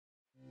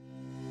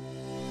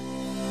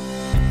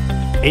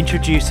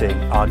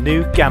Introducing our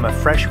new Gamma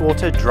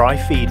Freshwater Dry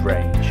Feed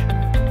range.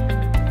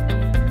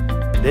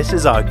 This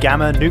is our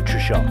Gamma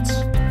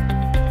Nutrashots.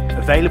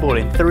 Available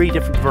in 3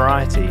 different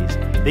varieties,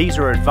 these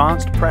are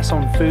advanced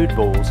press-on food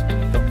balls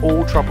for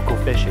all tropical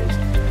fishes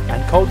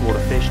and cold water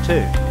fish too.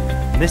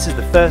 And this is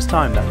the first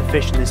time that the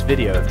fish in this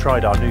video have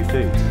tried our new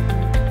foods.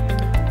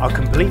 Our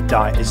complete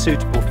diet is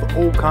suitable for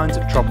all kinds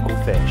of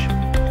tropical fish.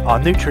 Our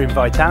Nutrient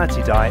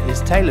Vitality diet is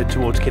tailored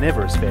towards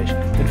carnivorous fish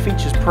and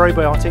features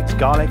probiotics,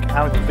 garlic,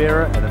 aloe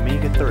vera and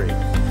omega-3.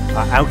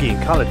 Our Algae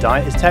and Colour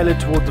diet is tailored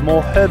towards the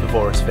more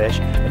herbivorous fish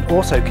and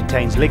also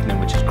contains lignin,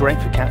 which is great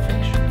for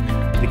catfish.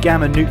 The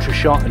Gamma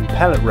Nutrashot and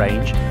Pellet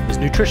range is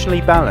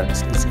nutritionally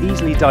balanced, it's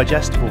easily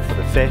digestible for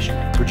the fish,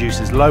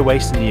 produces low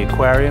waste in the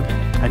aquarium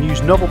and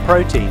use novel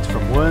proteins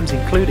from worms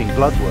including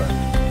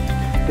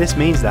bloodworm. This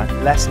means that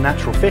less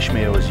natural fish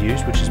meal is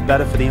used, which is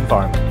better for the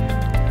environment.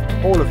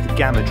 All of the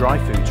Gamma Dry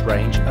Foods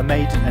range are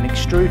made and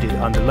extruded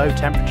under low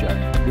temperature,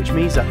 which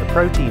means that the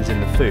proteins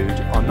in the food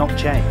are not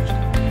changed.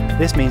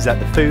 This means that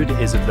the food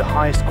is of the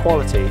highest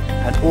quality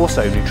and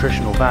also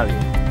nutritional value.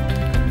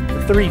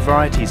 The 3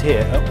 varieties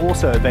here are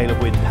also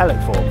available in pellet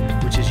form,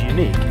 which is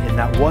unique in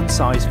that one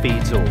size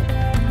feeds all.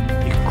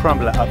 You can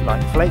crumble it up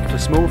like flake for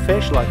small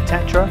fish like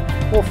tetra,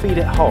 or feed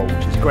it whole,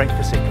 which is great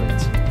for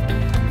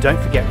cichlids.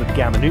 Don't forget with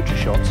Gamma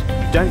Nutrashots,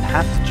 you don't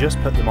have to just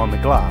put them on the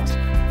glass.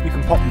 You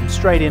can pop them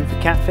straight in for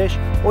catfish,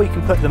 or you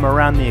can put them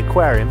around the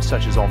aquarium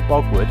such as on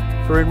bogwood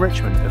for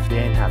enrichment of the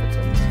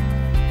inhabitants.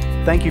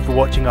 Thank you for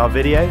watching our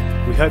video.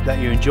 We hope that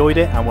you enjoyed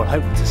it and we'll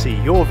hope to see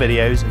your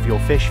videos of your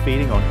fish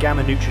feeding on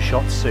Gamma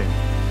Nutrashots soon.